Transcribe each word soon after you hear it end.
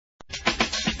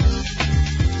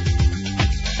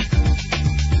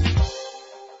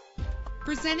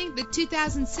Presenting the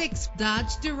 2006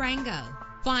 Dodge Durango.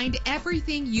 Find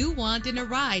everything you want in a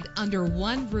ride under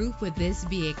one roof with this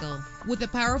vehicle. With a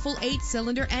powerful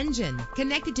 8-cylinder engine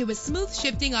connected to a smooth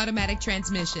shifting automatic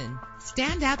transmission.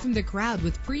 Stand out from the crowd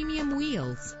with premium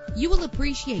wheels. You will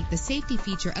appreciate the safety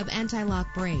feature of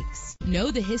anti-lock brakes. Know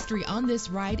the history on this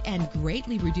ride and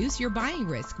greatly reduce your buying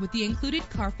risk with the included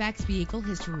Carfax Vehicle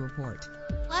History Report.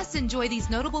 Plus, enjoy these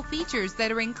notable features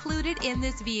that are included in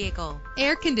this vehicle: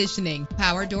 air conditioning,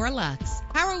 power door locks,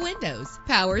 power windows,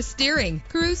 power steering,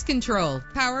 cruise control,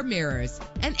 power mirrors,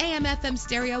 an AM/FM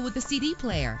stereo with a CD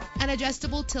player, an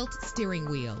adjustable tilt steering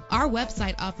wheel. Our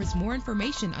website offers more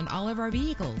information on all of our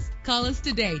vehicles. Call us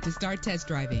today to start test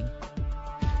driving.